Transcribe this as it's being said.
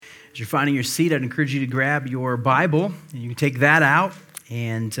you're finding your seat, I'd encourage you to grab your Bible, and you can take that out,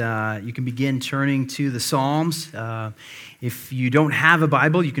 and you can begin turning to the Psalms. If you don't have a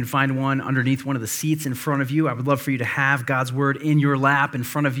Bible, you can find one underneath one of the seats in front of you. I would love for you to have God's Word in your lap in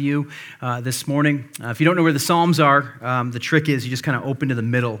front of you this morning. If you don't know where the Psalms are, the trick is you just kind of open to the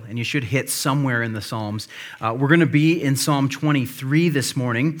middle, and you should hit somewhere in the Psalms. We're going to be in Psalm 23 this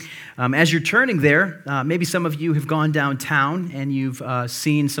morning. As you're turning there, maybe some of you have gone downtown, and you've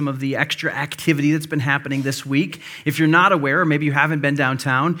seen some of the extra activity that's been happening this week. If you're not aware, or maybe you haven't been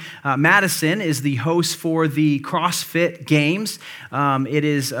downtown, Madison is the host for the CrossFit Games. It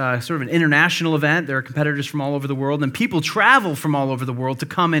is sort of an international event. There are competitors from all over the world, and people travel from all over the world to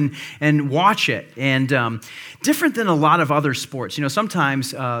come and watch it. And different than a lot of other sports. You know,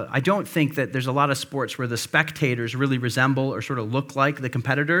 sometimes I don't think that there's a lot of sports where the spectators really resemble or sort of look like the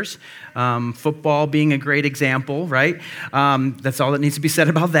competitors. Football being a great example, right? That's all that needs to be said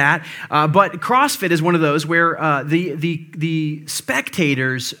about that. But CrossFit is one of those where the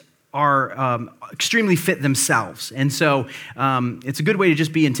spectators are extremely fit themselves. And so it's a good way to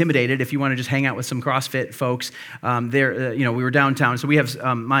just be intimidated if you want to just hang out with some CrossFit folks. We were downtown. So we have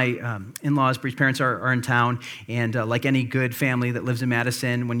my in-laws, Bree's parents are in town. And like any good family that lives in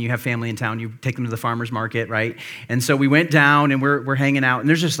Madison, when you have family in town, you take them to the farmer's market, right? And so we went down and we're hanging out. And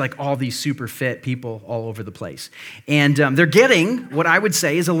there's just like all these super fit people all over the place. And they're getting what I would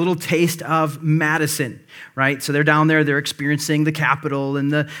say is a little taste of Madison, right? So they're down there, they're experiencing the Capitol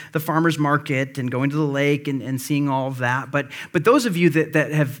and the farmer's market and going to the lake and seeing all of that. But those of you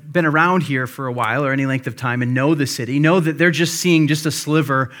that have been around here for a while or any length of time and know the city, know that they're just seeing just a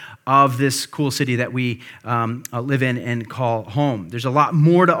sliver of this cool city that we live in and call home. There's a lot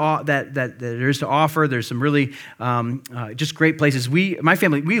more that there is to offer. There's some really just great places. My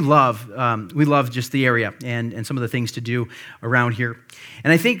family, we love just the area and some of the things to do around here.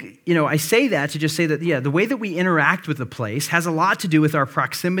 And I think, I say that to just say that, the way that we interact with the place has a lot to do with our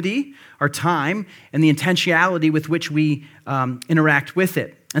proximity, our time, and the intentionality with which we interact with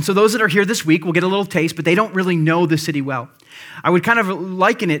it. And so those that are here this week will get a little taste, but they don't really know the city well. I would kind of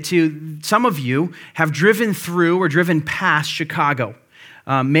liken it to some of you have driven through or driven past Chicago.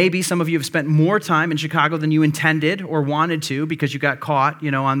 Maybe some of you have spent more time in Chicago than you intended or wanted to because you got caught,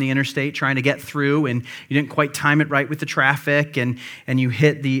 on the interstate trying to get through and you didn't quite time it right with the traffic and you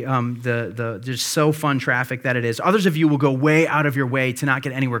hit the just so fun traffic that it is. Others of you will go way out of your way to not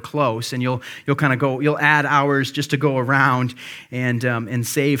get anywhere close, and you'll add hours just to go around and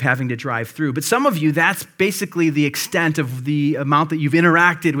save having to drive through. But some of you, that's basically the extent of the amount that you've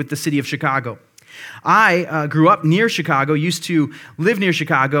interacted with the city of Chicago. I grew up near Chicago, used to live near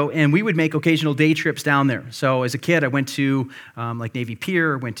Chicago, and we would make occasional day trips down there. So as a kid, I went to like Navy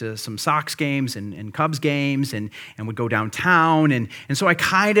Pier, went to some Sox games and Cubs games, and would go downtown. And so I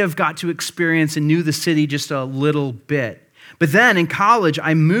kind of got to experience and knew the city just a little bit. But then in college,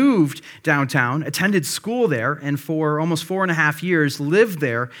 I moved downtown, attended school there, and for almost 4.5 years lived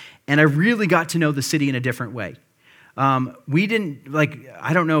there, and I really got to know the city in a different way. We didn't,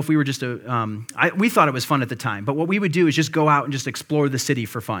 I don't know if we were just we thought it was fun at the time, but what we would do is just go out and just explore the city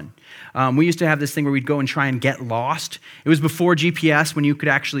for fun. We used to have this thing where we'd go and try and get lost. It was before GPS when you could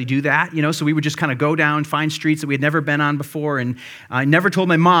actually do that, so we would just kind of go down, find streets that we had never been on before, and I never told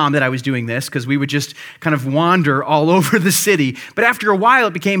my mom that I was doing this because we would just kind of wander all over the city. But after a while,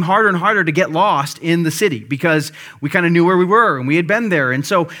 it became harder and harder to get lost in the city because we kind of knew where we were and we had been there. And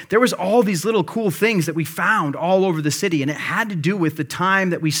so there was all these little cool things that we found all over the city, and it had to do with the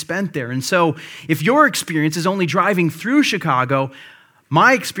time that we spent there. And so if your experience is only driving through Chicago,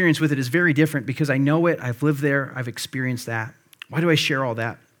 my experience with it is very different because I know it, I've lived there, I've experienced that. Why do I share all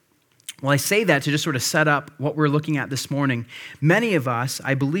that? Well, I say that to just sort of set up what we're looking at this morning. Many of us,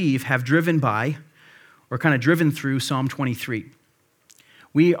 I believe, have driven by or kind of driven through Psalm 23.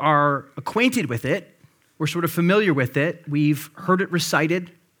 We are acquainted with it, we're sort of familiar with it, we've heard it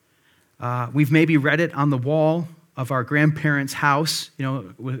recited, we've maybe read it on the wall of our grandparents' house,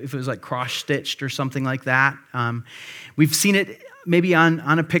 if it was like cross-stitched or something like that. We've seen it maybe on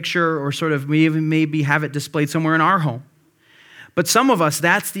a picture or sort of we even maybe have it displayed somewhere in our home. But some of us,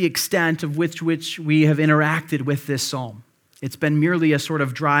 that's the extent of which we have interacted with this psalm. It's been merely a sort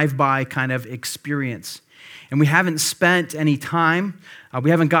of drive-by kind of experience. And we haven't spent any time, we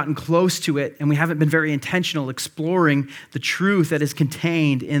haven't gotten close to it, and we haven't been very intentional exploring the truth that is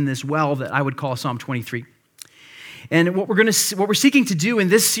contained in this well that I would call Psalm 23. And what we're seeking to do in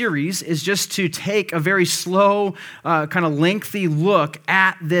this series is just to take a very slow, kind of lengthy look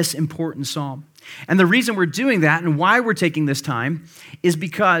at this important psalm. And the reason we're doing that and why we're taking this time is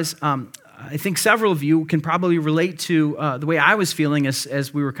because I think several of you can probably relate to the way I was feeling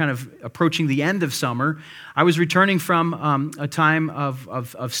as we were kind of approaching the end of summer. I was returning from a time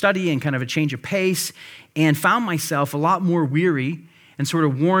of study and kind of a change of pace, and found myself a lot more weary and sort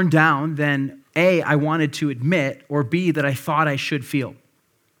of worn down than A, I wanted to admit, or B, that I thought I should feel.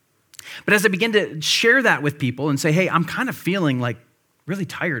 But as I began to share that with people and say, hey, I'm kind of feeling like really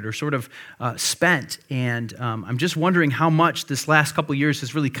tired or sort of spent, and I'm just wondering how much this last couple of years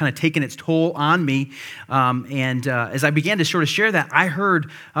has really kind of taken its toll on me. As I began to sort of share that, I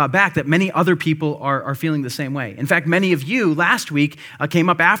heard back that many other people are feeling the same way. In fact, many of you last week came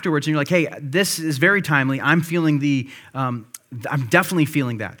up afterwards and you're like, hey, this is very timely. I'm feeling I'm definitely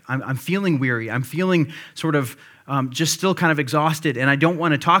feeling that. I'm feeling weary. I'm feeling sort of just still kind of exhausted, and I don't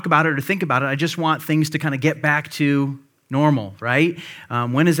want to talk about it or think about it. I just want things to kind of get back to normal, right?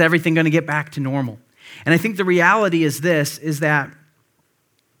 When is everything going to get back to normal? And I think the reality is this, is that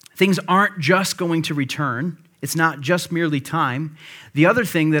things aren't just going to return. It's not just merely time. The other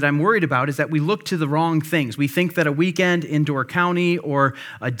thing that I'm worried about is that we look to the wrong things. We think that a weekend in Door County or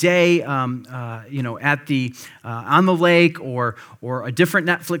a day, on the lake or a different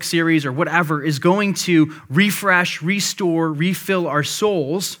Netflix series or whatever is going to refresh, restore, refill our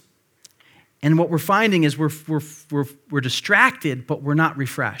souls. And what we're finding is we're distracted, but we're not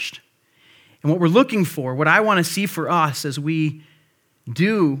refreshed. And what we're looking for, what I want to see for us as we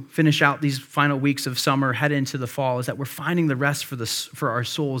do finish out these final weeks of summer, head into the fall, is that we're finding the rest for our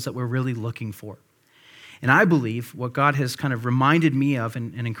souls that we're really looking for. And I believe what God has kind of reminded me of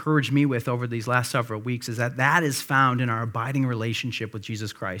and encouraged me with over these last several weeks is that is found in our abiding relationship with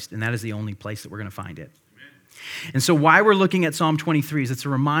Jesus Christ, and that is the only place that we're going to find it. Amen. And so why we're looking at Psalm 23 is it's a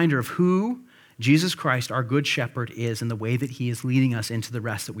reminder of who Jesus Christ, our good shepherd, is and the way that he is leading us into the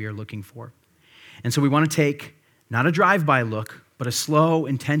rest that we are looking for. And so we want to take not a drive-by look, but a slow,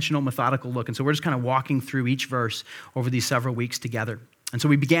 intentional, methodical look. And so we're just kind of walking through each verse over these several weeks together. And so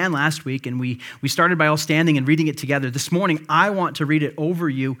we began last week, and we started by all standing and reading it together. This morning, I want to read it over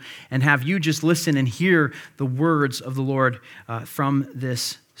you and have you just listen and hear the words of the Lord from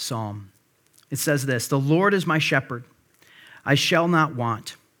this psalm. It says this, "The Lord is my shepherd, I shall not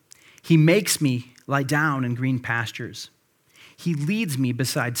want. He makes me lie down in green pastures. He leads me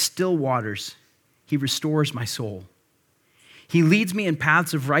beside still waters. He restores my soul. He leads me in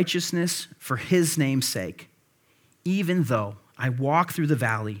paths of righteousness for his name's sake. Even though I walk through the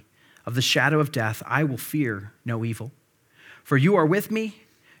valley of the shadow of death, I will fear no evil. For you are with me,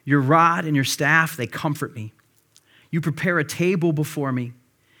 your rod and your staff, they comfort me. You prepare a table before me.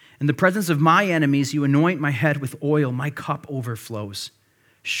 In the presence of my enemies, you anoint my head with oil. My cup overflows.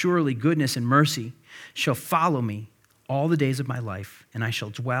 Surely goodness and mercy shall follow me all the days of my life, and I shall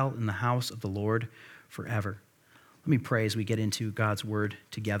dwell in the house of the Lord forever." Let me pray as we get into God's word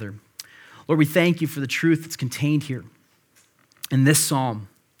together. Lord, we thank you for the truth that's contained here in this psalm.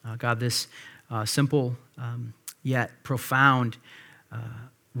 God, this simple yet profound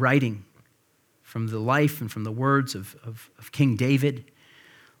writing from the life and from the words of King David.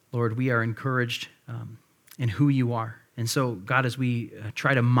 Lord, we are encouraged in who you are. And so, God, as we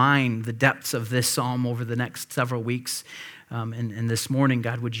try to mine the depths of this psalm over the next several weeks, and this morning,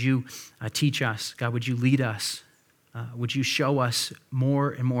 God, would you teach us? God, would you lead us? Would you show us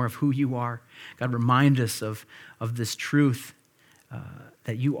more and more of who you are? God, remind us of this truth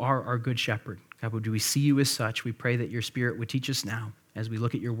that you are our good shepherd. God, would we see you as such? We pray that your Spirit would teach us now as we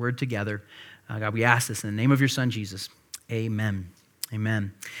look at your word together. God, we ask this in the name of your Son, Jesus. Amen.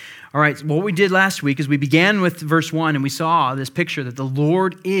 Amen. All right, so what we did last week is we began with verse 1, and we saw this picture that the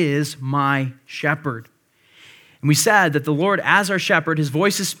Lord is my shepherd. And we said that the Lord, as our shepherd, his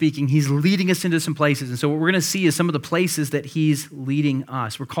voice is speaking, he's leading us into some places. And so what we're going to see is some of the places that he's leading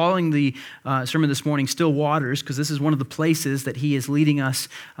us. We're calling the sermon this morning Still Waters, because this is one of the places that he is leading us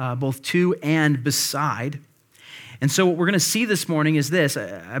both to and beside. And so what we're going to see this morning is this.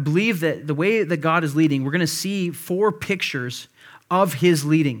 I believe that the way that God is leading, we're going to see 4 pictures of his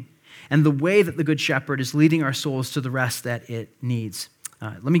leading and the way that the Good Shepherd is leading our souls to the rest that it needs.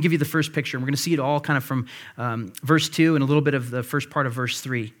 Let me give you the first picture. We're going to see it all kind of from verse 2 and a little bit of the first part of verse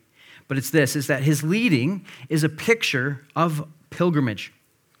 3. But it's this, is that his leading is a picture of pilgrimage.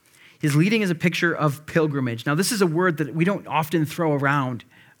 His leading is a picture of pilgrimage. Now, this is a word that we don't often throw around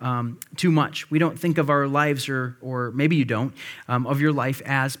too much. We don't think of our lives, or maybe you don't, of your life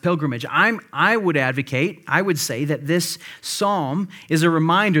as pilgrimage. I would say that this psalm is a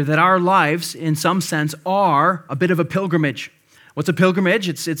reminder that our lives, in some sense, are a bit of a pilgrimage. What's a pilgrimage?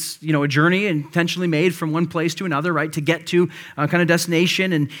 It's a journey intentionally made from one place to another, right, to get to a kind of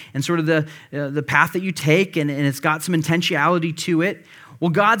destination and sort of the path that you take, and it's got some intentionality to it. Well,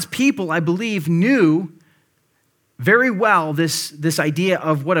 God's people, I believe, knew very well this idea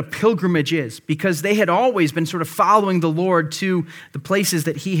of what a pilgrimage is, because they had always been sort of following the Lord to the places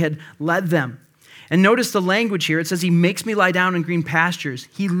that he had led them. And notice the language here. It says, he makes me lie down in green pastures.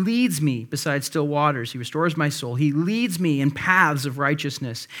 He leads me beside still waters. He restores my soul. He leads me in paths of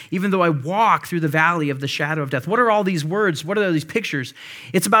righteousness, even though I walk through the valley of the shadow of death. What are all these words? What are these pictures?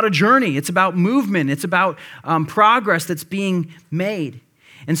 It's about a journey. It's about movement. It's about progress that's being made.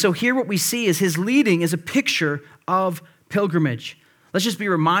 And so here what we see is his leading is a picture of pilgrimage. Let's just be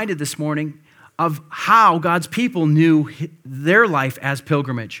reminded this morning of how God's people knew their life as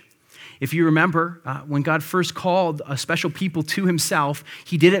pilgrimage. If you remember, when God first called a special people to himself,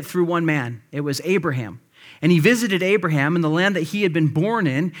 he did it through one man. It was Abraham. And he visited Abraham in the land that he had been born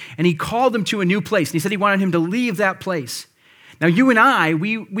in, and he called him to a new place. And he said he wanted him to leave that place. Now, you and I,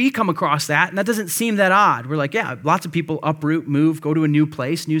 we come across that, and that doesn't seem that odd. We're like, yeah, lots of people uproot, move, go to a new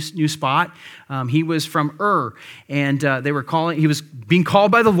place, new spot. He was from Ur, and he was being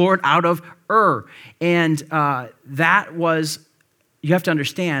called by the Lord out of Ur. And that was, you have to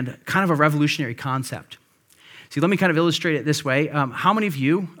understand, kind of a revolutionary concept. See, let me kind of illustrate it this way. How many of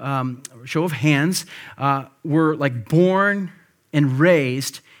you, show of hands, were like born and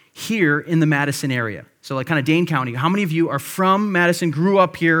raised here in the Madison area? So like kind of Dane County. How many of you are from Madison, grew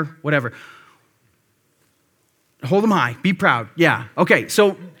up here, whatever? Hold them high. Be proud. Yeah. Okay.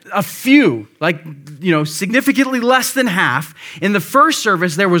 So a few, significantly less than half. In the first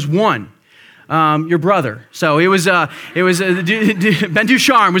service, there was one. Your brother. So it was Ben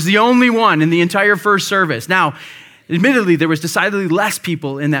Ducharme was the only one in the entire first service. Now, admittedly, there was decidedly less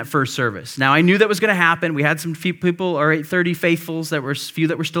people in that first service. Now, I knew that was going to happen. We had some people, our 8:30 faithfuls, that were a few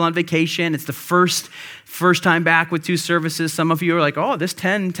that were still on vacation. It's the first time back with two services. Some of you are like, oh, this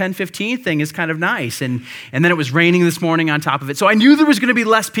 10:15 thing is kind of nice. And then it was raining this morning on top of it. So I knew there was going to be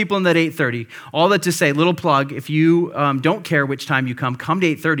less people in that 8:30. All that to say, little plug, if you don't care which time you come to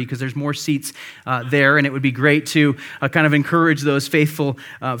 8:30 because there's more seats there. And it would be great to kind of encourage those faithful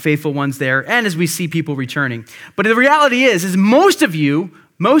ones there. And as we see people returning. But the reality is most of you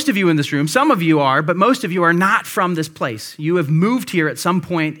in this room, some of you are, but most of you are not from this place. You have moved here at some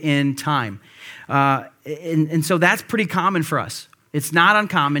point in time. And so that's pretty common for us. It's not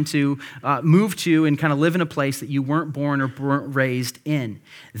uncommon to move to and kind of live in a place that you weren't born or weren't raised in.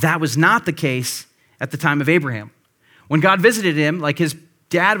 That was not the case at the time of Abraham. When God visited him, like his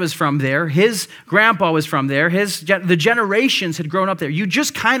dad was from there, his grandpa was from there, the generations had grown up there. You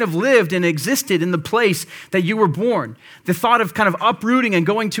just kind of lived and existed in the place that you were born. The thought of kind of uprooting and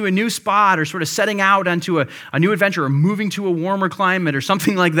going to a new spot or sort of setting out onto a new adventure or moving to a warmer climate or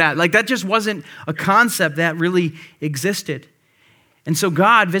something like that just wasn't a concept that really existed. And so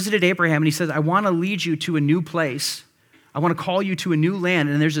God visited Abraham and he says, I want to lead you to a new place. I want to call you to a new land.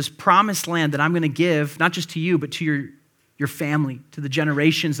 And there's this promised land that I'm going to give, not just to you, but to your family, to the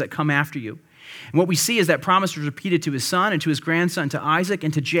generations that come after you. And what we see is that promise was repeated to his son and to his grandson, to Isaac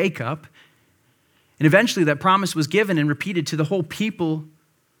and to Jacob. And eventually that promise was given and repeated to the whole people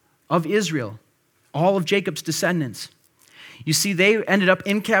of Israel, all of Jacob's descendants. You see, they ended up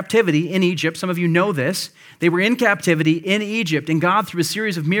in captivity in Egypt. Some of you know this. They were in captivity in Egypt, and God, through a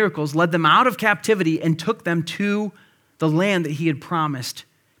series of miracles, led them out of captivity and took them to the land that he had promised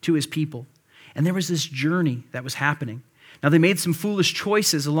to his people. And there was this journey that was happening. Now, they made some foolish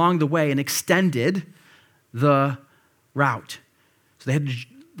choices along the way and extended the route. So they had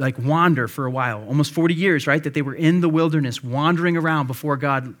to wander for a while, almost 40 years, right, that they were in the wilderness, wandering around before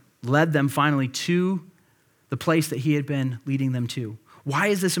God led them finally to the place that he had been leading them to. Why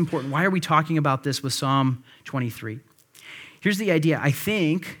is this important? Why are we talking about this with Psalm 23? Here's the idea. I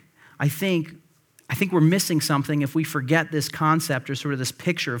think we're missing something if we forget this concept or sort of this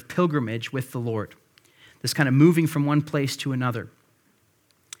picture of pilgrimage with the Lord. This kind of moving from one place to another.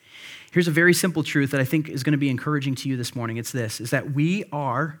 Here's a very simple truth that I think is going to be encouraging to you this morning. It's this, is that we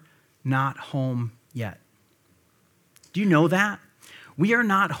are not home yet. Do you know that? We are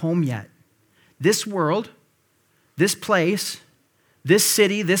not home yet. This world, this place, this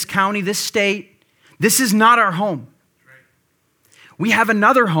city, this county, this state, this is not our home. We have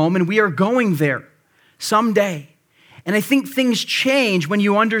another home and we are going there someday. And I think things change when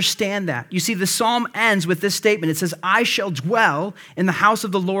you understand that. You see, the psalm ends with this statement. It says, I shall dwell in the house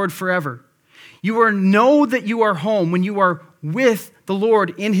of the Lord forever. You know that you are home when you are with the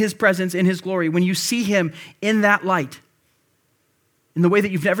Lord in his presence, in his glory, when you see him in that light, in the way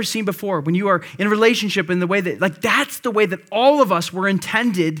that you've never seen before, when you are in a relationship in the way that, that's the way that all of us were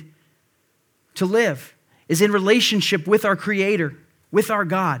intended to live, is in relationship with our Creator, with our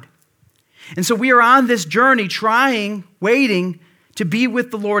God. And so we are on this journey waiting to be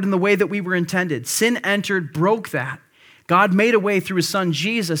with the Lord in the way that we were intended. Sin entered, broke that. God made a way through his son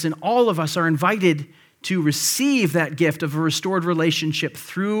Jesus, and all of us are invited to receive that gift of a restored relationship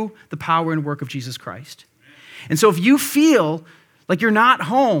through the power and work of Jesus Christ. And so if you feel like you're not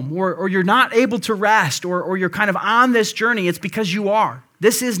home or you're not able to rest or you're kind of on this journey, it's because you are.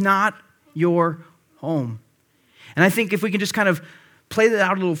 This is not your home. And I think if we can just kind of play that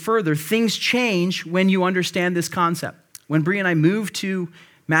out a little further, things change when you understand this concept. When Bree and I moved to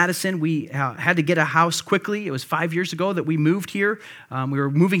Madison, we had to get a house quickly. It was 5 years ago that we moved here. We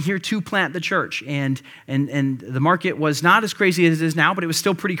were moving here to plant the church, and the market was not as crazy as it is now, but it was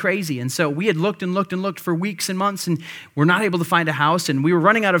still pretty crazy. And so we had looked and looked and looked for weeks and months, and we're not able to find a house, and we were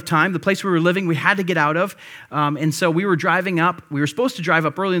running out of time. The place we were living, we had to get out of, and so we were driving up. We were supposed to drive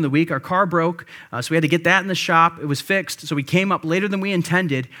up early in the week. Our car broke, so we had to get that in the shop. It was fixed, so we came up later than we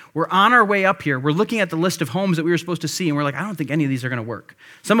intended. We're on our way up here. We're looking at the list of homes that we were supposed to see, and we're like, I don't think any of these are going to work.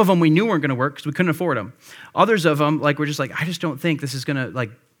 Some of them we knew weren't going to work because we couldn't afford them. Others of them, we're just like, I just don't think this is going to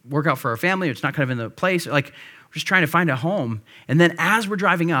work out for our family. It's not kind of in the place. We're just trying to find a home. And then as we're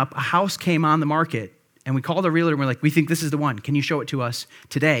driving up, a house came on the market, and we called our realtor, and we're like, we think this is the one. Can you show it to us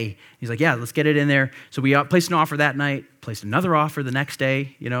today? He's like, yeah, let's get it in there. So we placed an offer that night, placed another offer the next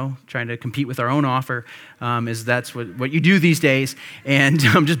day, trying to compete with our own offer, that's what you do these days, and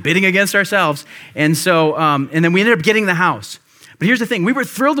just bidding against ourselves. And so, and then we ended up getting the house. But here's the thing, we were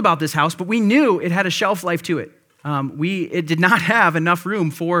thrilled about this house, but we knew it had a shelf life to it. It did not have enough room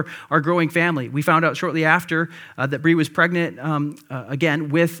for our growing family. We found out shortly after that Bree was pregnant again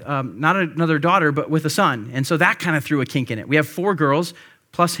with not another daughter, but with a son. And so that kind of threw a kink in it. We have 4 girls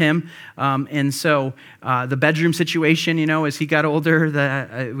plus him. And so the bedroom situation, as he got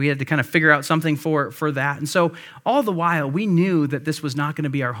older, we had to kind of figure out something for that. And so all the while, we knew that this was not going to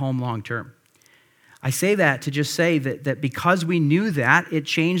be our home long term. I say that to just say that because we knew that, it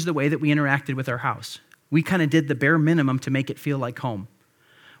changed the way that we interacted with our house. We kind of did the bare minimum to make it feel like home.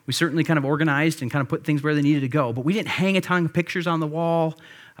 We certainly kind of organized and kind of put things where they needed to go, but we didn't hang a ton of pictures on the wall.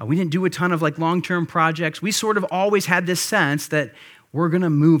 We didn't do a ton of long-term projects. We sort of always had this sense that we're going to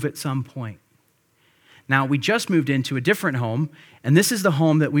move at some point. Now, we just moved into a different home, and this is the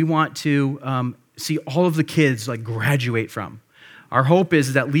home that we want to see all of the kids graduate from. Our hope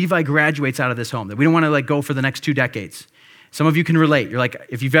is that Levi graduates out of this home, that we don't want to go for the next 2 decades. Some of you can relate. You're like,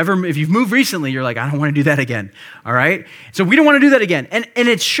 if you've moved recently, you're like, I don't want to do that again, all right? So we don't want to do that again. And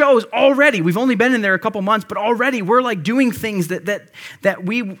it shows already. We've only been in there a couple months, but already we're doing things that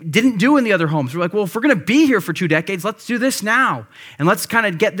we didn't do in the other homes. We're like, well, if we're going to be here for 2 decades, let's do this now. And let's kind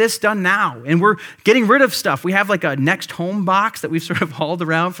of get this done now. And we're getting rid of stuff. We have a next home box that we've sort of hauled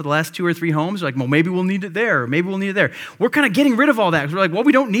around for the last 2 or 3 homes. We're like, well, maybe we'll need it there, or maybe we'll need it there. We're kind of getting rid of all that. We're like, well,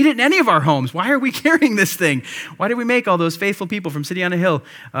 we don't need it in any of our homes. Why are we carrying this thing? Why did we make all those faithful people from City on a Hill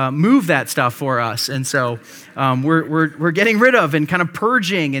move that stuff for us? And so we're getting rid of and kind of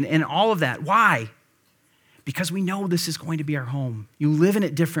purging and all of that. Why? Because we know this is going to be our home. You live in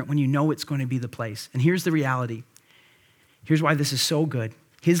it different when you know it's going to be the place. And here's the reality. Here's why this is so good.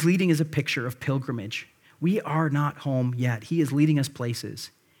 His leading is a picture of pilgrimage. We are not home yet. He is leading us places.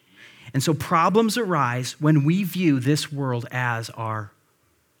 And so problems arise when we view this world as our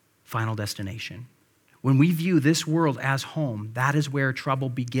final destination. When we view this world as home, that is where trouble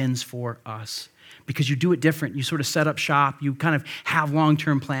begins for us. Because you do it different. You sort of set up shop. You kind of have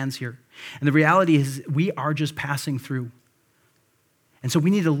long-term plans here. And the reality is we are just passing through. And so we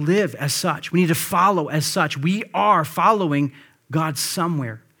need to live as such. We need to follow as such. We are following God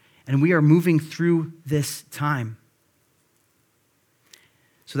somewhere. And we are moving through this time.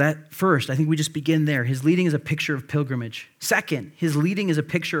 So that first, I think we just begin there. His leading is a picture of pilgrimage. Second, his leading is a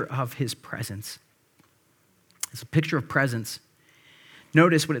picture of his presence. It's a picture of presence.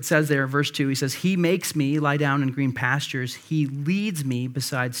 Notice what it says there in verse 2. He says, he makes me lie down in green pastures. He leads me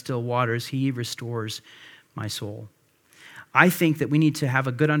beside still waters. He restores my soul. I think that we need to have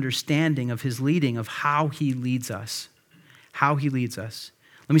a good understanding of his leading, of how he leads us. How he leads us.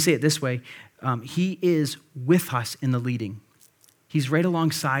 Let me say it this way. He is with us in the leading. He's right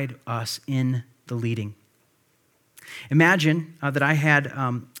alongside us in the leading. Imagine that I had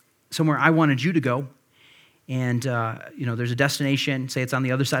somewhere I wanted you to go. And, there's a destination, say it's on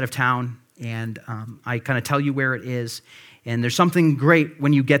the other side of town, and I kind of tell you where it is. And there's something great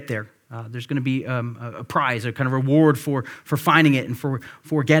when you get there. There's going to be a prize, a kind of reward for finding it and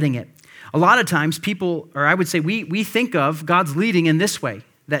for getting it. A lot of times people, or I would say we think of God's leading in this way,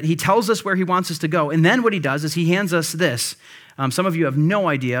 that he tells us where he wants us to go. And then what he does is he hands us this. Some of you have no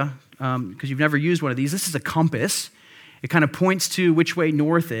idea because you've never used one of these. This is a compass. It kind of points to which way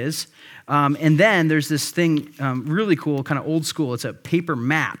north is. And then there's this thing, really cool, kind of old school. It's a paper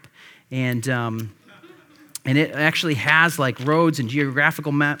map. And it actually has like roads and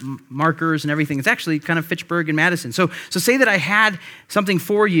geographical markers and everything. It's actually kind of Fitchburg and Madison. So say that I had something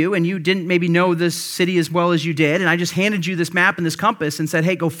for you and you didn't maybe know this city as well as you did, and I just handed you this map and this compass and said,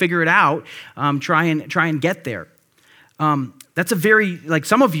 hey, go figure it out. Try and get there. That's a very, like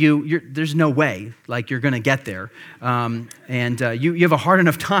some of you, there's no way like you're going to get there. You have a hard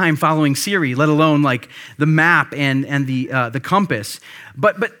enough time following Siri, let alone like the map and the compass.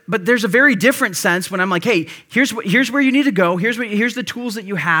 But there's a very different sense when I'm like, hey, here's where you need to go. Here's the tools that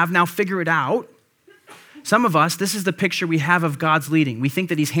you have. Now figure it out. Some of us, this is the picture we have of God's leading. We think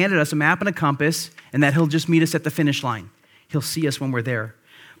that he's handed us a map and a compass and that he'll just meet us at the finish line. He'll see us when we're there.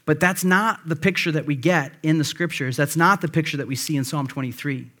 But that's not the picture that we get in the scriptures. That's not the picture that we see in Psalm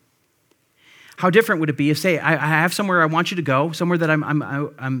 23. How different would it be if, say, I have somewhere I want you to go, somewhere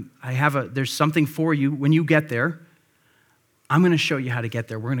that there's something for you. When you get there, I'm going to show you how to get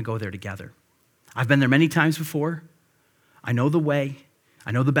there. We're going to go there together. I've been there many times before. I know the way.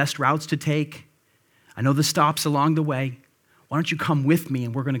 I know the best routes to take. I know the stops along the way. Why don't you come with me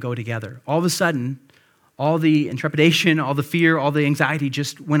and we're going to go together? All of a sudden, all the intrepidation, all the fear, all the anxiety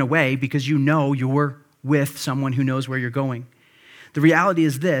just went away because you know you're with someone who knows where you're going. The reality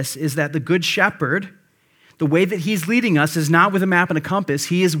is this, is that the Good Shepherd, the way that he's leading us is not with a map and a compass.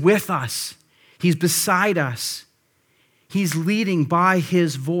 He is with us. He's beside us. He's leading by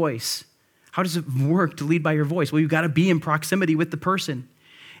his voice. How does it work to lead by your voice? Well, you've got to be in proximity with the person.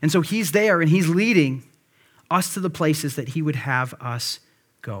 And so he's there and he's leading us to the places that he would have us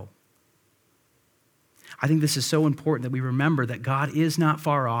go. I think this is so important that we remember that God is not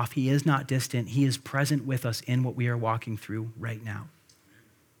far off. He is not distant. He is present with us in what we are walking through right now.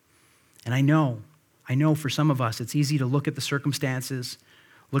 And I know for some of us, it's easy to look at the circumstances,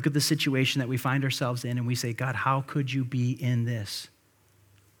 look at the situation that we find ourselves in, and we say, God, how could you be in this?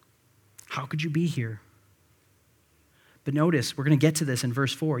 How could you be here? But notice, we're going to get to this in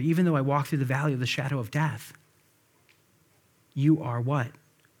verse 4. Even though I walk through the valley of the shadow of death, you are what?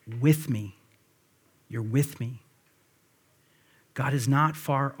 With me. You're with me. God is not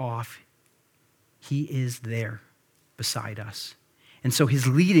far off. He is there beside us. And so his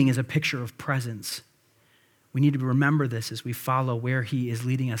leading is a picture of presence. We need to remember this as we follow where he is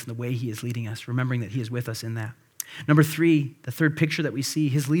leading us and the way he is leading us, remembering that he is with us in that. Number 3, the third picture that we see,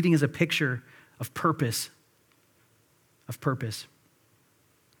 his leading is a picture of purpose. Of purpose.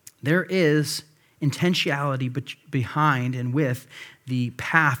 There is intentionality behind and with the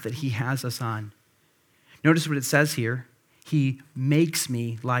path that he has us on. Notice what it says here. He makes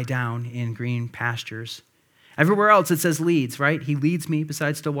me lie down in green pastures. Everywhere else it says leads, right? He leads me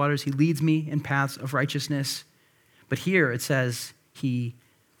beside still waters. He leads me in paths of righteousness. But here it says he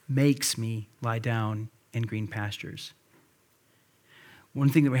makes me lie down in green pastures. One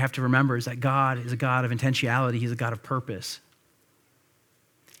thing that we have to remember is that God is a God of intentionality. He's a God of purpose.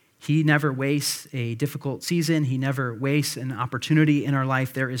 He never wastes a difficult season. He never wastes an opportunity in our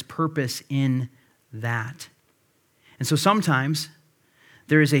life. There is purpose in that. And so sometimes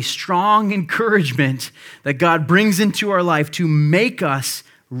there is a strong encouragement that God brings into our life to make us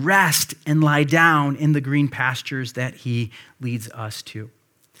rest and lie down in the green pastures that he leads us to.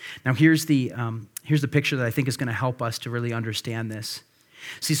 Now here's the picture that I think is going to help us to really understand this.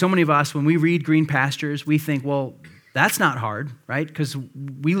 See, so many of us, when we read green pastures, we think, well, that's not hard, right? Because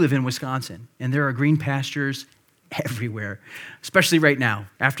we live in Wisconsin and there are green pastures everywhere, especially right now.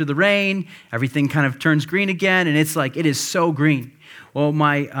 After the rain, everything kind of turns green again, and it's like, it is so green. Well,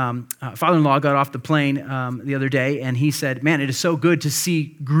 my father-in-law got off the plane the other day, and he said, man, it is so good to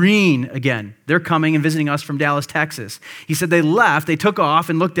see green again. They're coming and visiting us from Dallas, Texas. He said they took off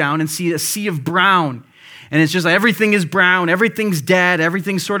and looked down and see a sea of brown. And it's just like everything is brown, everything's dead,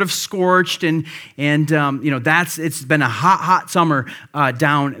 everything's sort of scorched, and it's been a hot summer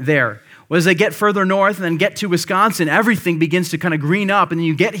down there. Well, as they get further north and then get to Wisconsin, everything begins to kind of green up, and then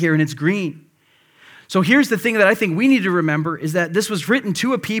you get here and it's green. So here's the thing that I think we need to remember is that this was written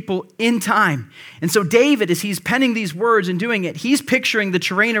to a people in time. And so David, as he's penning these words and doing it, he's picturing the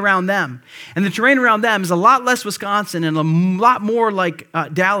terrain around them. And the terrain around them is a lot less Wisconsin and a lot more like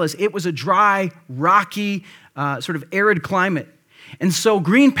Dallas. It was a dry, rocky, sort of arid climate. And so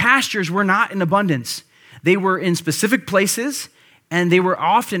green pastures were not in abundance. They were in specific places, and they were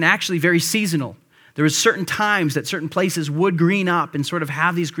often actually very seasonal. There was certain times that certain places would green up and sort of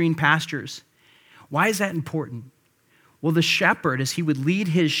have these green pastures. Why is that important? Well, the shepherd, as he would lead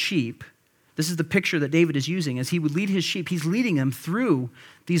his sheep, this is the picture that David is using, as he would lead his sheep, he's leading them through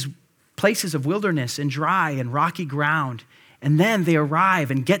these places of wilderness and dry and rocky ground. And then they arrive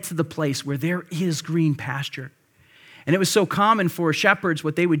and get to the place where there is green pasture. And it was so common for shepherds,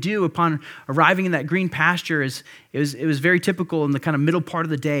 what they would do upon arriving in that green pasture is it was very typical in the kind of middle part of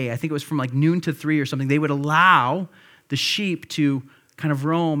the day. I think it was from like noon to 3 or something. They would allow the sheep to kind of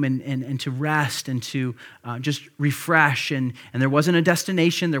roam and to rest and to just refresh. And there wasn't a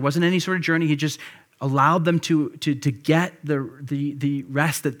destination. There wasn't any sort of journey. He just allowed them to get the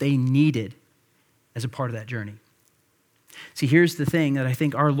rest that they needed as a part of that journey. See, here's the thing that I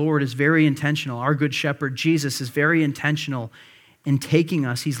think our Lord is very intentional. Our good shepherd, Jesus, is very intentional in taking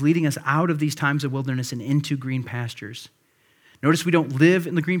us. He's leading us out of these times of wilderness and into green pastures. Notice we don't live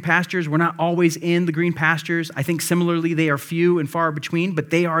in the green pastures. We're not always in the green pastures. I think similarly, they are few and far between,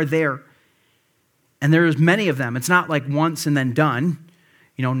 but they are there. And there's many of them. It's not like once and then done.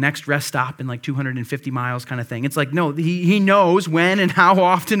 Next rest stop in like 250 miles kind of thing. It's like, no, he knows when and how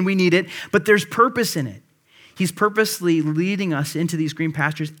often we need it, but there's purpose in it. He's purposely leading us into these green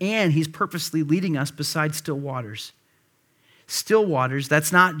pastures, and he's purposely leading us beside still waters. Still waters,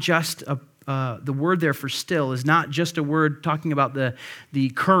 that's not just the word there for still is not just a word talking about the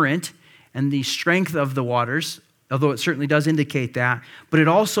current and the strength of the waters, although it certainly does indicate that, but it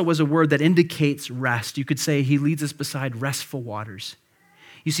also was a word that indicates rest. You could say he leads us beside restful waters.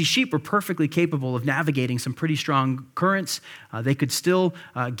 You see, sheep were perfectly capable of navigating some pretty strong currents. They could still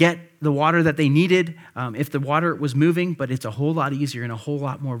get the water that they needed if the water was moving, but it's a whole lot easier and a whole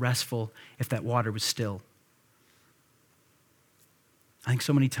lot more restful if that water was still. I think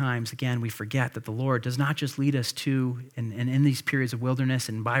so many times, again, we forget that the Lord does not just lead us to and in these periods of wilderness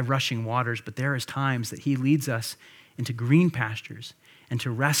and by rushing waters, but there is times that he leads us into green pastures and to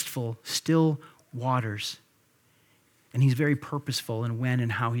restful, still waters. And he's very purposeful in when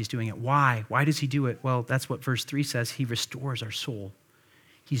and how he's doing it. Why? Why does he do it? Well, that's what verse 3 says. He restores our soul.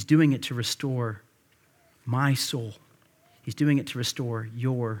 He's doing it to restore my soul. He's doing it to restore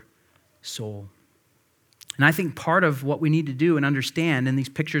your soul. And I think part of what we need to do and understand in these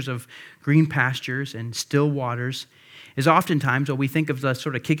pictures of green pastures and still waters is oftentimes what we think of the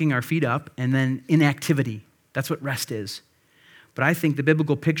sort of kicking our feet up and then inactivity. That's what rest is. But I think the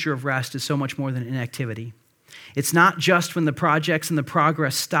biblical picture of rest is so much more than inactivity. It's not just when the projects and the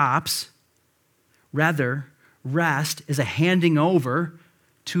progress stops. Rather, rest is a handing over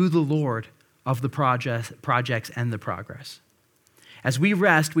to the Lord of the projects and the progress. As we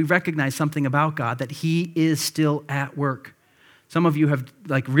rest, we recognize something about God, that he is still at work. Some of you have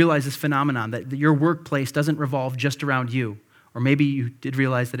realized this phenomenon, that your workplace doesn't revolve just around you. Or maybe you did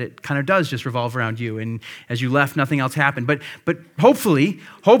realize that it kind of does just revolve around you, and as you left, nothing else happened. But hopefully,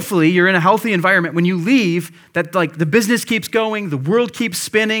 you're in a healthy environment. When you leave, that the business keeps going, the world keeps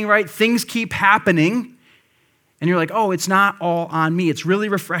spinning, right? Things keep happening, and you're like, oh, it's not all on me. It's really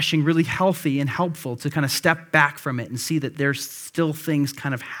refreshing, really healthy and helpful to kind of step back from it and see that there's still things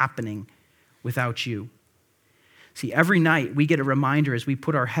kind of happening without you. See, every night we get a reminder as we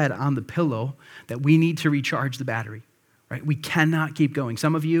put our head on the pillow that we need to recharge the battery. Right? We cannot keep going.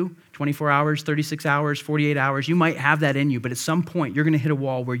 Some of you, 24 hours, 36 hours, 48 hours, you might have that in you, but at some point you're going to hit a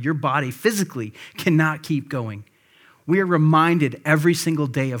wall where your body physically cannot keep going. We are reminded every single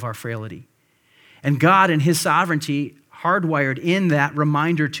day of our frailty. And God in his sovereignty hardwired in that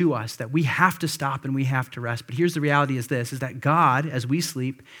reminder to us that we have to stop and we have to rest. But here's the reality is that God, as we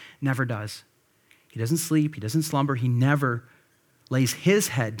sleep, never does. He doesn't sleep, he doesn't slumber, he never lays his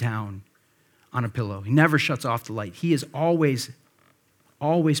head down on a pillow. He never shuts off the light. He is always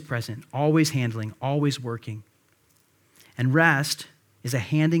present, always handling, always working. And rest is a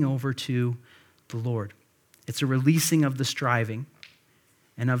handing over to the Lord. It's a releasing of the striving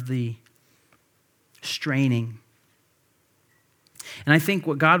and of the straining. And I think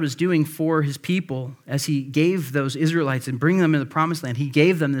what God was doing for his people as he gave those Israelites and bringing them into the promised land, he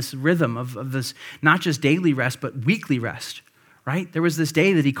gave them this rhythm of this not just daily rest, but weekly rest, right? There was this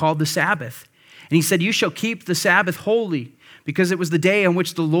day that he called the Sabbath. And he said, you shall keep the Sabbath holy, because it was the day on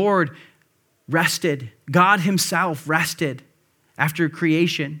which the Lord rested. God himself rested after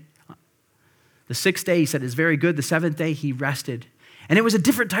creation. The 6th day, he said, is very good. The 7th day, he rested. And it was a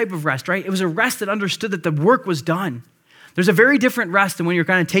different type of rest, right? It was a rest that understood that the work was done. There's a very different rest than when you're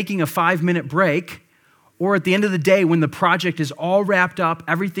kind of taking a 5-minute break, or at the end of the day when the project is all wrapped up,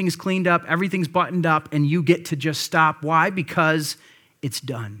 everything's cleaned up, everything's buttoned up, and you get to just stop. Why? Because it's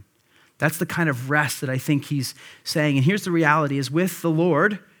done. That's the kind of rest that I think he's saying. And here's the reality is with the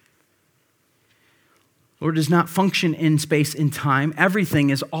Lord does not function in space and time.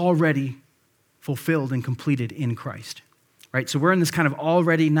 Everything is already fulfilled and completed in Christ. Right? So we're in this kind of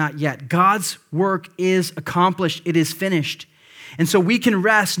already, not yet. God's work is accomplished. It is finished. And so we can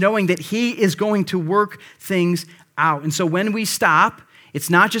rest knowing that he is going to work things out. And so when we stop, it's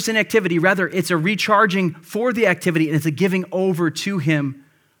not just an activity, rather it's a recharging for the activity, and it's a giving over to him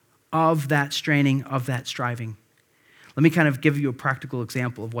of that straining, of that striving. Let me kind of give you a practical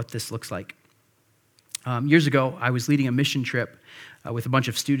example of what this looks like. Years ago, I was leading a mission trip with a bunch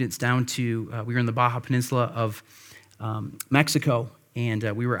of students down to, we were in the Baja Peninsula of Mexico, and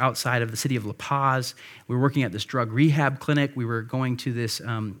we were outside of the city of La Paz. We were working at this drug rehab clinic. We were going to this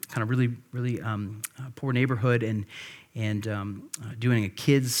kind of really poor neighborhood and doing a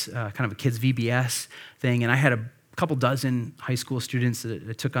kids VBS thing. And I had a couple dozen high school students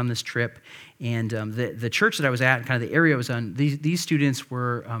that took on this trip. And the church that I was at, kind of the area I was on, these students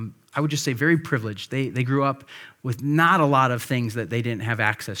were, I would just say, very privileged. They grew up with not a lot of things that they didn't have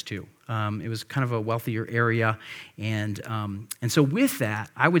access to. It was kind of a wealthier area. And so with that,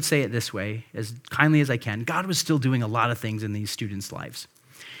 I would say it this way, as kindly as I can, God was still doing a lot of things in these students' lives.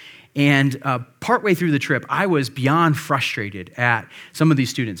 And partway through the trip, I was beyond frustrated at some of these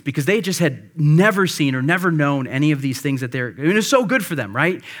students because they just had never seen or never known any of these things that it was so good for them,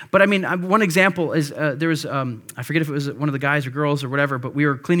 right? But I mean, one example is there was, I forget if it was one of the guys or girls or whatever, but we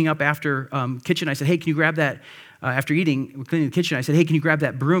were cleaning up after kitchen. I said, hey, can you grab that, after eating, we're cleaning the kitchen. I said, hey, can you grab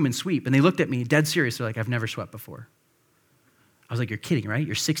that broom and sweep? And they looked at me dead serious. They're like, I've never swept before. I was like, you're kidding, right?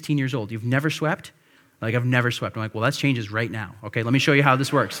 You're 16 years old. You've never swept? Like, I've never swept. I'm like, well, that changes right now. Okay, let me show you how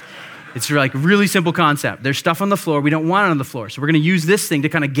this works. It's like a really simple concept. There's stuff on the floor. We don't want it on the floor. So we're going to use this thing to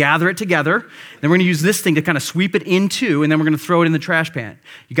kind of gather it together. Then we're going to use this thing to kind of sweep it into, and then we're going to throw it in the trash pan.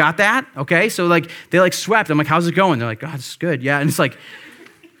 You got that? Okay, so like they like swept. I'm like, how's it going? They're like, God, it's good. Yeah, and it's like,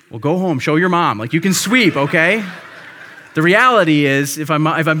 well, go home, show your mom. Like, you can sweep, okay? The reality is, if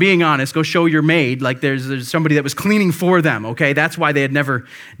I'm being honest, go show your maid. Like there's somebody that was cleaning for them. Okay, that's why they had never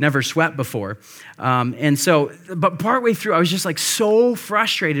swept before. And so, but partway through, I was just like so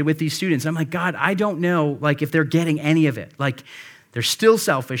frustrated with these students. I'm like, God, I don't know, like if they're getting any of it. Like they're still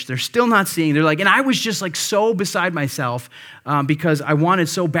selfish. They're still not seeing. They're like, and I was just like so beside myself because I wanted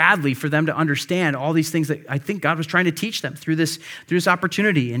so badly for them to understand all these things that I think God was trying to teach them through this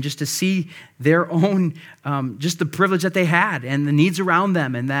opportunity, and just to see their own, just the privilege that they had and the needs around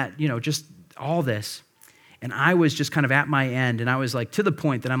them, and that, just all this. And I was just kind of at my end, and I was like to the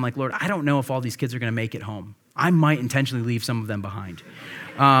point that I'm like, Lord, I don't know if all these kids are going to make it home. I might intentionally leave some of them behind.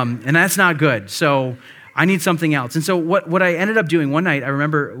 And that's not good. So I need something else. And so what I ended up doing one night, I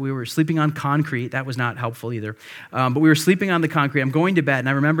remember we were sleeping on concrete. That was not helpful either. But we were sleeping on the concrete. I'm going to bed, and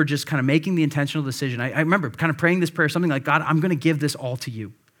I remember just kind of making the intentional decision. I remember kind of praying this prayer, something like, God, I'm going to give this all to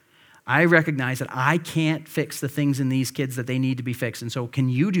you. I recognize that I can't fix the things in these kids that they need to be fixed. And so can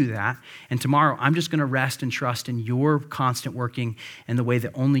you do that? And tomorrow, I'm just going to rest and trust in your constant working and the way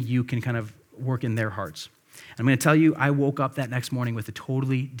that only you can kind of work in their hearts. I'm going to tell you, I woke up that next morning with a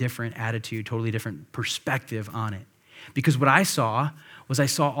totally different attitude, totally different perspective on it. Because what I saw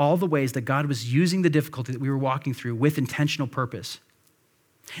all the ways that God was using the difficulty that we were walking through with intentional purpose.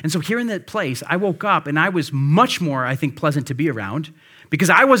 And so here in that place, I woke up and I was much more, I think, pleasant to be around, because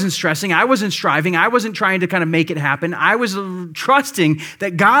I wasn't stressing, I wasn't striving, I wasn't trying to kind of make it happen. I was trusting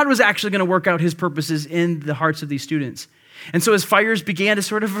that God was actually going to work out his purposes in the hearts of these students. And so as fires began to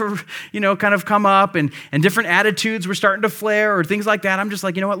sort of, kind of come up, and different attitudes were starting to flare or things like that, I'm just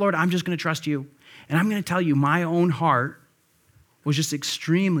like, you know what, Lord, I'm just going to trust you. And I'm going to tell you, my own heart was just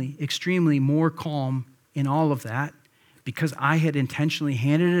extremely, extremely more calm in all of that, because I had intentionally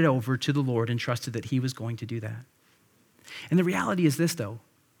handed it over to the Lord and trusted that he was going to do that. And the reality is this, though,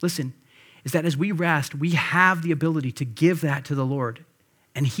 listen, is that as we rest, we have the ability to give that to the Lord.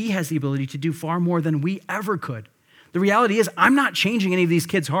 And he has the ability to do far more than we ever could. The reality is, I'm not changing any of these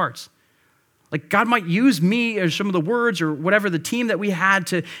kids' hearts. Like, God might use me or some of the words or whatever, the team that we had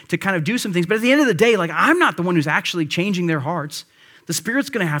to kind of do some things. But at the end of the day, like, I'm not the one who's actually changing their hearts. The Spirit's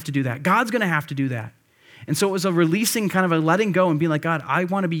going to have to do that. God's going to have to do that. And so it was a releasing, kind of a letting go and being like, God, I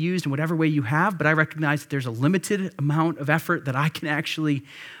want to be used in whatever way you have, but I recognize that there's a limited amount of effort that I can actually,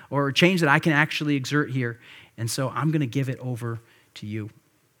 or change that I can actually exert here. And so I'm going to give it over to you.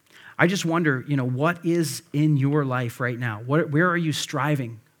 I just wonder, what is in your life right now? Where are you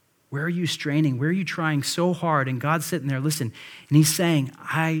striving? Where are you straining? Where are you trying so hard? And God's sitting there, listen, and he's saying,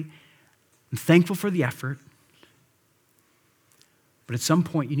 I am thankful for the effort, but at some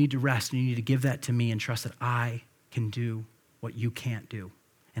point you need to rest, and you need to give that to me and trust that I can do what you can't do,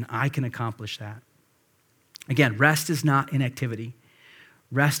 and I can accomplish that. Again, rest is not inactivity.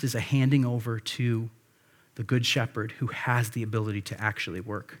 Rest is a handing over to the Good Shepherd who has the ability to actually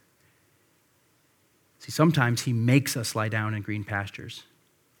work. See, sometimes he makes us lie down in green pastures.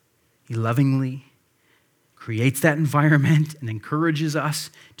 He lovingly, creates that environment and encourages us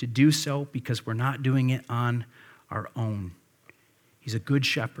to do so because we're not doing it on our own. He's a good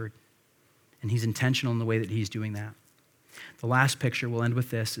shepherd, and he's intentional in the way that he's doing that. The last picture, we'll end with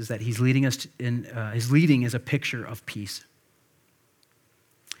this, is that he's leading us in, his leading is a picture of peace.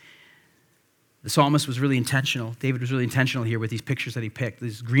 The psalmist was really intentional. David was really intentional here with these pictures that he picked.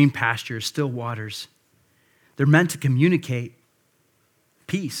 These green pastures, still waters. They're meant to communicate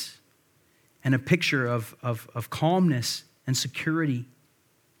peace and a picture of calmness and security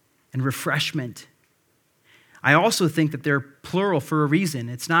and refreshment. I also think that they're plural for a reason.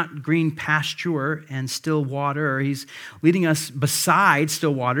 It's not green pasture and still water, or he's leading us beside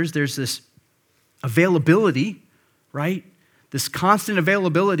still waters. There's this availability, right? This constant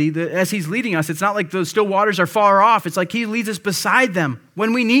availability that as he's leading us, it's not like those still waters are far off. It's like he leads us beside them.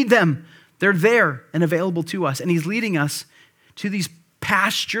 When we need them, they're there and available to us. And he's leading us to these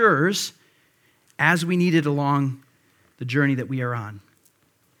pastures as we need it along the journey that we are on.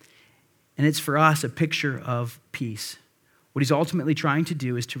 And it's for us a picture of peace. What he's ultimately trying to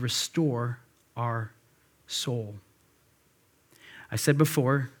do is to restore our soul. I said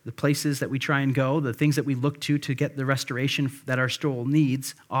before, the places that we try and go, the things that we look to get the restoration that our soul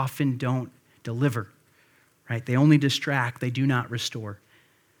needs often don't deliver, right? They only distract, they do not restore.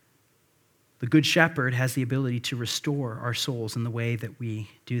 The Good Shepherd has the ability to restore our souls in the way that we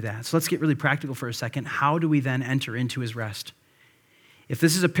do that. So let's get really practical for a second. How do we then enter into his rest? If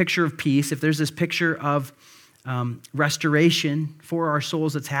this is a picture of peace, if there's this picture of restoration for our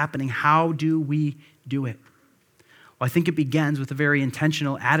souls that's happening, how do we do it? Well, I think it begins with a very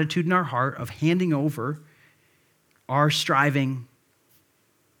intentional attitude in our heart of handing over our striving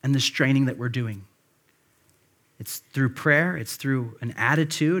and the straining that we're doing. It's through prayer, it's through an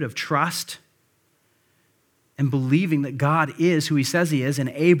attitude of trust and believing that God is who he says he is and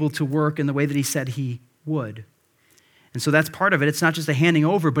able to work in the way that he said he would. And so that's part of it. It's not just a handing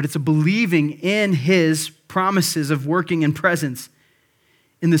over, but it's a believing in his promises of working and presence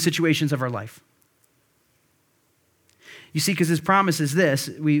in the situations of our life. You see, because his promise is this.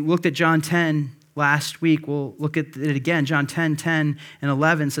 We looked at John 10 last week. We'll look at it again. John 10, 10 and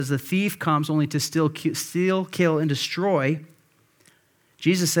 11 says, the thief comes only to steal, kill, and destroy.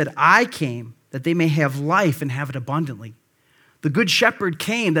 Jesus said, I came that they may have life and have it abundantly. The Good Shepherd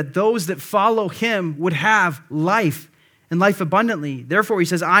came that those that follow him would have life and life abundantly. Therefore, he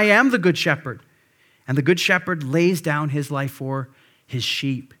says, I am the Good Shepherd. And the Good Shepherd lays down his life for his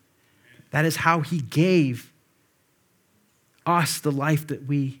sheep. That is how he gave us the life that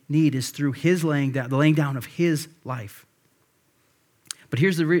we need, is through his laying down of his life. But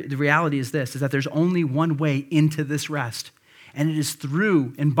here's the reality is this, is that there's only one way into this rest. And it is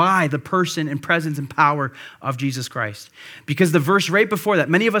through and by the person and presence and power of Jesus Christ. Because the verse right before that,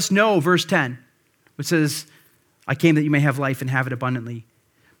 many of us know verse 10, which says, I came that you may have life and have it abundantly.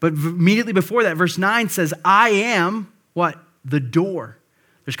 But immediately before that, verse 9 says, I am, what? The door.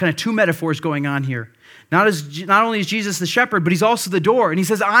 There's kind of two metaphors going on here. Not only is Jesus the shepherd, but he's also the door. And he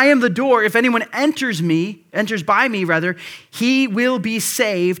says, I am the door. If anyone enters by me, he will be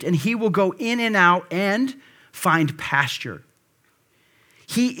saved, and he will go in and out and find pasture.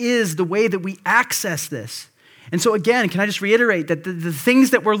 He is the way that we access this. And so again, can I just reiterate that the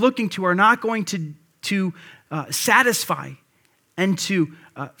things that we're looking to are not going to satisfy and to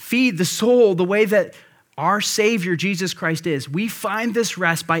feed the soul the way that our Savior, Jesus Christ, is. We find this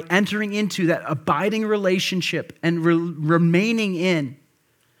rest by entering into that abiding relationship and remaining in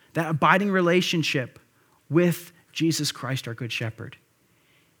that abiding relationship with Jesus Christ, our Good Shepherd.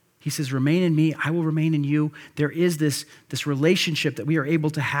 He says, remain in me, I will remain in you. There is this relationship that we are able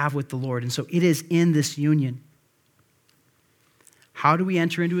to have with the Lord. And so it is in this union. How do we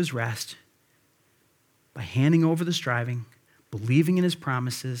enter into his rest? By handing over the striving, believing in his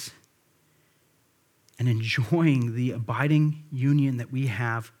promises, and enjoying the abiding union that we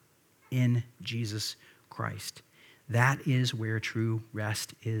have in Jesus Christ. That is where true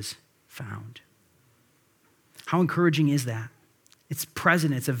rest is found. How encouraging is that? It's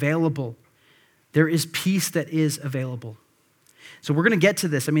present, it's available. There is peace that is available. So we're going to get to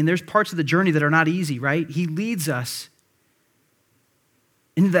this. I mean, there's parts of the journey that are not easy, right? He leads us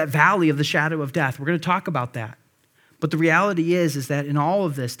into that valley of the shadow of death. We're going to talk about that. But the reality is that in all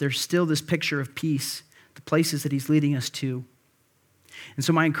of this, there's still this picture of peace, the places that he's leading us to. And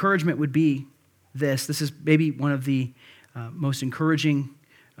so my encouragement would be this. This is maybe one of the most encouraging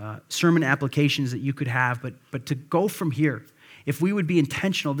sermon applications that you could have, but to go from here, if we would be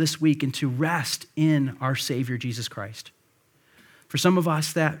intentional this week and to rest in our Savior, Jesus Christ. For some of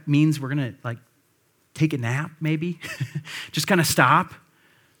us, that means we're going to take a nap, maybe. Just kind of stop,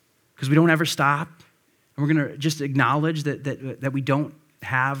 because we don't ever stop. And And we're going to just acknowledge that we don't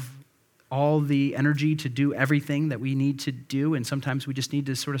have all the energy to do everything that we need to do, and sometimes we just need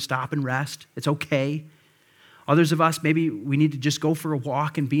to sort of stop and rest. It's okay. Others of us, maybe we need to just go for a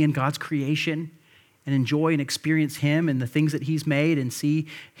walk and be in God's creation and enjoy and experience him and the things that he's made and see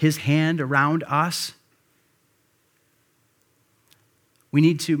his hand around us. We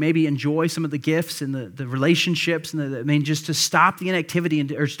need to maybe enjoy some of the gifts and the relationships and just to stop the inactivity and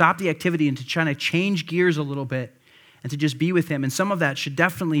to try to change gears a little bit and to just be with him. And some of that should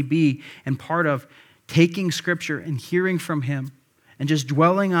definitely be and part of taking Scripture and hearing from him and just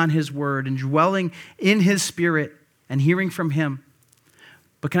dwelling on his word and dwelling in his Spirit and hearing from him.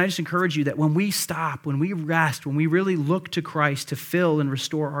 But can I just encourage you that when we stop, when we rest, when we really look to Christ to fill and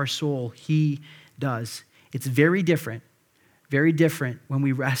restore our soul, he does. It's very different when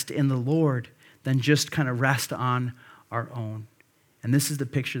we rest in the Lord than just kind of rest on our own. And this is the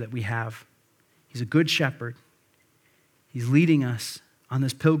picture that we have. He's a good shepherd. He's leading us on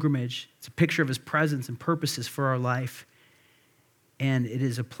this pilgrimage. It's a picture of his presence and purposes for our life. And it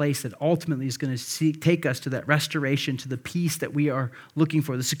is a place that ultimately is going to take us to that restoration, to the peace that we are looking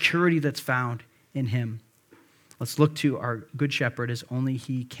for, the security that's found in him. Let's look to our good shepherd as only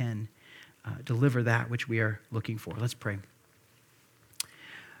he can deliver that which we are looking for. Let's pray.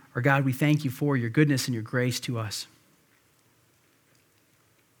 Our God, we thank you for your goodness and your grace to us.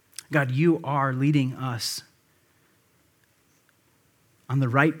 God, you are leading us on the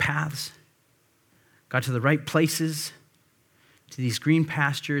right paths, God, to the right places, to these green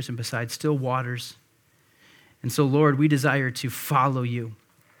pastures and beside still waters. And so, Lord, we desire to follow you.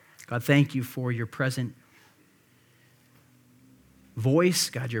 God, thank you for your present voice,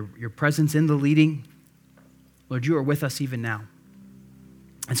 God, your presence in the leading. Lord, you are with us even now.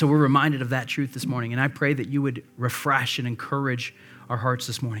 And so we're reminded of that truth this morning. And I pray that you would refresh and encourage our hearts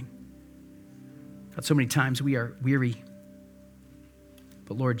this morning. God, so many times we are weary.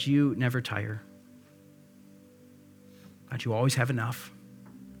 But Lord, you never tire. God, you always have enough.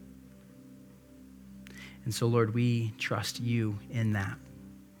 And so, Lord, we trust you in that.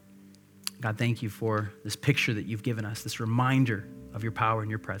 God, thank you for this picture that you've given us, this reminder of your power and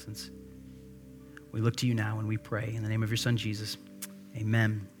your presence. We look to you now and we pray in the name of your Son, Jesus.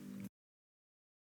 Amen.